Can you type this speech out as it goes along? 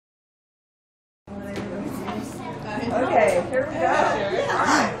Okay, here we go. All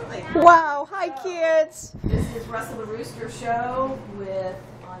right. Wow, hi kids. This is Russell the Rooster Show with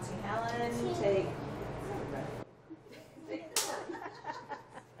Auntie Helen. Take.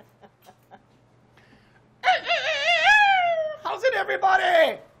 How's it,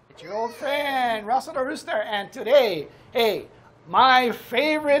 everybody? It's your old friend, Russell the Rooster, and today, hey, my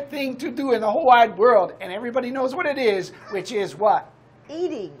favorite thing to do in the whole wide world, and everybody knows what it is, which is what?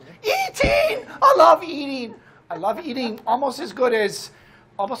 Eating. Eating! I love eating. I love eating almost as good as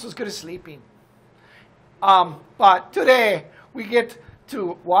sleeping. But today, we get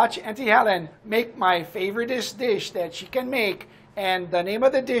to watch Auntie Helen make my favoriteest dish that she can make, and the name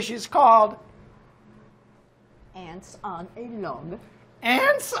of the dish is called Ants on a log.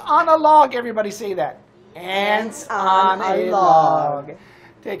 Ants on a log. Everybody say that. Ants on a log.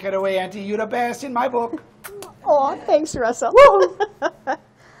 Take it away, Auntie. You're the best in my book. Oh, thanks, Russell.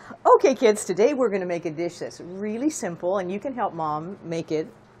 Okay, kids, today we're going to make a dish that's really simple, and you can help Mom make it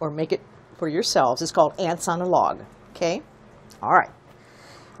or make it for yourselves. It's called ants on a log, okay? All right.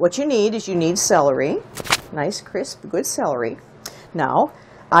 What you need is you need celery, nice, crisp, good celery. Now,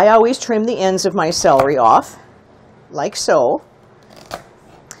 I always trim the ends of my celery off, like so.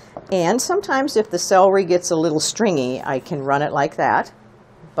 And sometimes if the celery gets a little stringy, I can run it like that.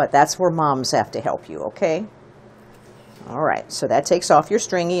 But that's where moms have to help you, okay? All right, so that takes off your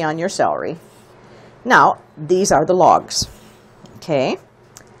stringy on your celery. Now, these are the logs, okay?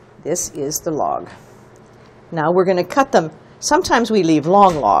 This is the log. Now we're going to cut them. Sometimes we leave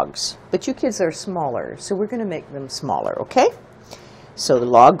long logs, but you kids are smaller, so we're going to make them smaller, okay? So the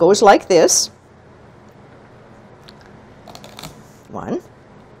log goes like this. 1,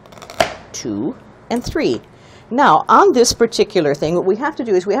 2, and 3. Now, on this particular thing, what we have to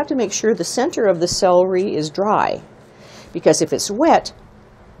do is we have to make sure the center of the celery is dry. Because if it's wet,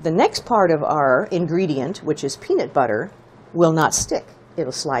 the next part of our ingredient, which is peanut butter, will not stick.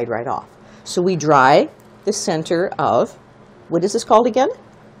 It'll slide right off. So we dry the center of, what is this called again?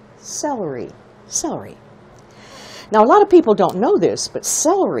 Celery. Celery. Now, a lot of people don't know this, but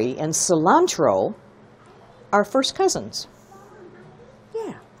celery and cilantro are first cousins.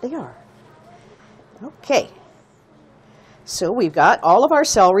 Yeah, they are. Okay. So we've got all of our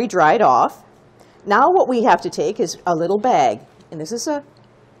celery dried off. Now what we have to take is a little bag, and this is a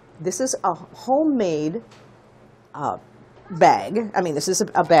homemade bag. I mean, this is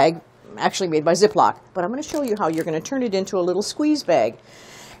a bag actually made by Ziploc, but I'm going to show you how you're going to turn it into a little squeeze bag.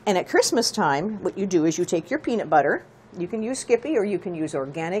 And at Christmas time, what you do is you take your peanut butter. You can use Skippy, or you can use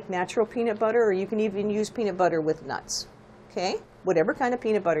organic, natural peanut butter, or you can even use peanut butter with nuts. Okay? Whatever kind of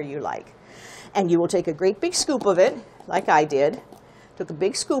peanut butter you like. And you will take a great big scoop of it, like I did. Took a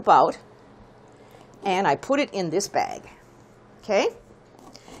big scoop out, and I put it in this bag. Okay?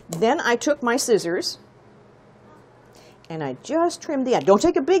 Then I took my scissors, and I just trimmed the end. Don't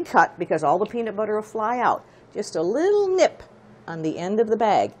take a big cut, because all the peanut butter will fly out. Just a little nip on the end of the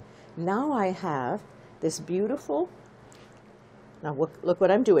bag. Now I have this beautiful, now look what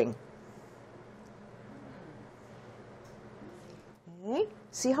I'm doing. Okay?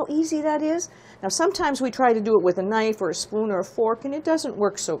 See how easy that is? Now sometimes we try to do it with a knife or a spoon or a fork, and it doesn't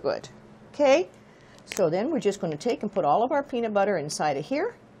work so good. Okay? So then we're just going to take and put all of our peanut butter inside of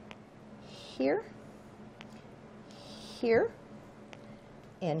here, here, here,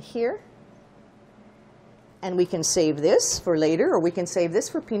 and here. And we can save this for later, or we can save this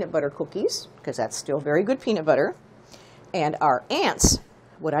for peanut butter cookies, because that's still very good peanut butter. And our ants,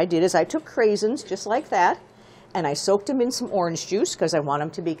 what I did is I took craisins just like that, and I soaked them in some orange juice, because I want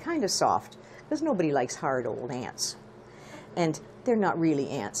them to be kind of soft, because nobody likes hard old ants. And they're not really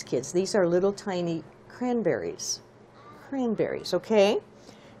ants, kids. These are little tiny cranberries. Cranberries, okay?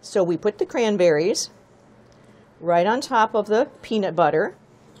 So we put the cranberries right on top of the peanut butter,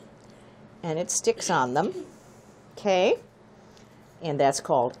 and it sticks on them, okay? And that's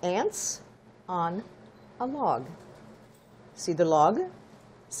called ants on a log. See the log?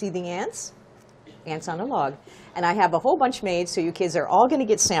 See the ants? Ants on a log. And I have a whole bunch made, so you kids are all going to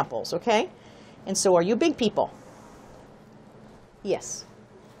get samples, okay? And so are you big people? Yes.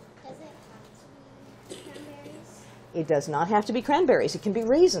 Does it have to be cranberries? It does not have to be cranberries. It can be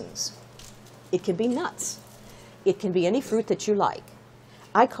raisins. It can be nuts. It can be any fruit that you like.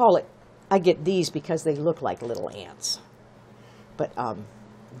 I get these because they look like little ants. But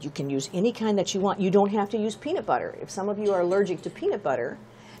you can use any kind that you want. You don't have to use peanut butter. If some of you are allergic to peanut butter,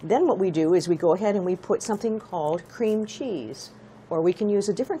 then what we do is we go ahead and we put something called cream cheese. Or we can use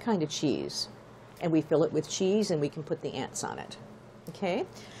a different kind of cheese. And we fill it with cheese, and we can put the ants on it. Okay?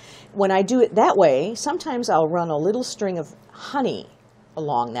 When I do it that way, sometimes I'll run a little string of honey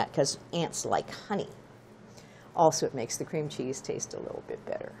along that, because ants like honey. Also, it makes the cream cheese taste a little bit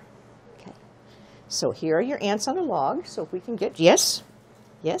better. Okay. So here are your ants on a log. So if we can get, yes,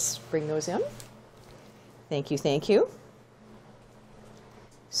 yes, bring those in. Thank you, thank you.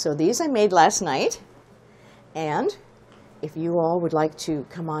 So these I made last night. And if you all would like to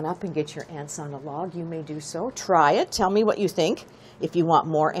come on up and get your ants on a log, you may do so. Try it. Tell me what you think. If you want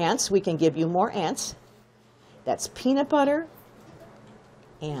more ants, we can give you more ants. That's peanut butter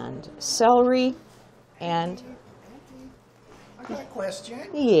and celery and... I got a question.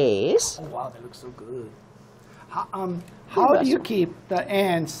 Yes. Oh, wow, that looks so good. How do you keep the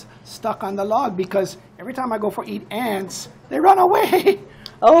ants stuck on the log? Because every time I go for eat ants, they run away.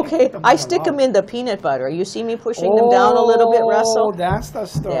 Okay, I stick them in the peanut butter. You see me pushing them down a little bit, Russell? Oh, that's the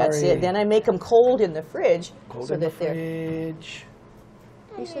story. That's it. Then I make them cold in the fridge. Cold in the fridge.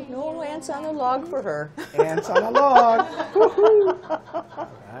 He said, no ants on the log for her. Ants on a log.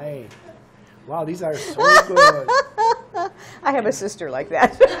 Right. Wow, these are so good. I have a sister like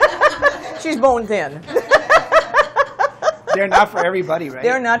that. She's bone thin. They're not for everybody, right?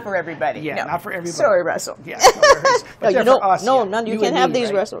 They're not for everybody. Yeah, no. not for everybody. Sorry, Russell. Yeah, no worries. But No, they're you don't. for us, No, yeah. none. You and can't have me, these,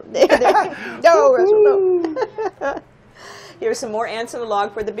 right? Russell. No, Russell, no. Here's some more ants in the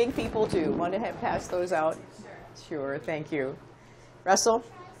log for the big people too. Want to pass those out? Sure, thank you. Russell,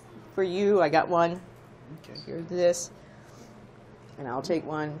 for you, I got one. Okay. Here's this, and I'll take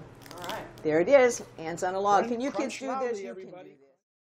one. All right. There it is. Ants on a log. Can you kids Crunch do loudly, this? You can everybody. do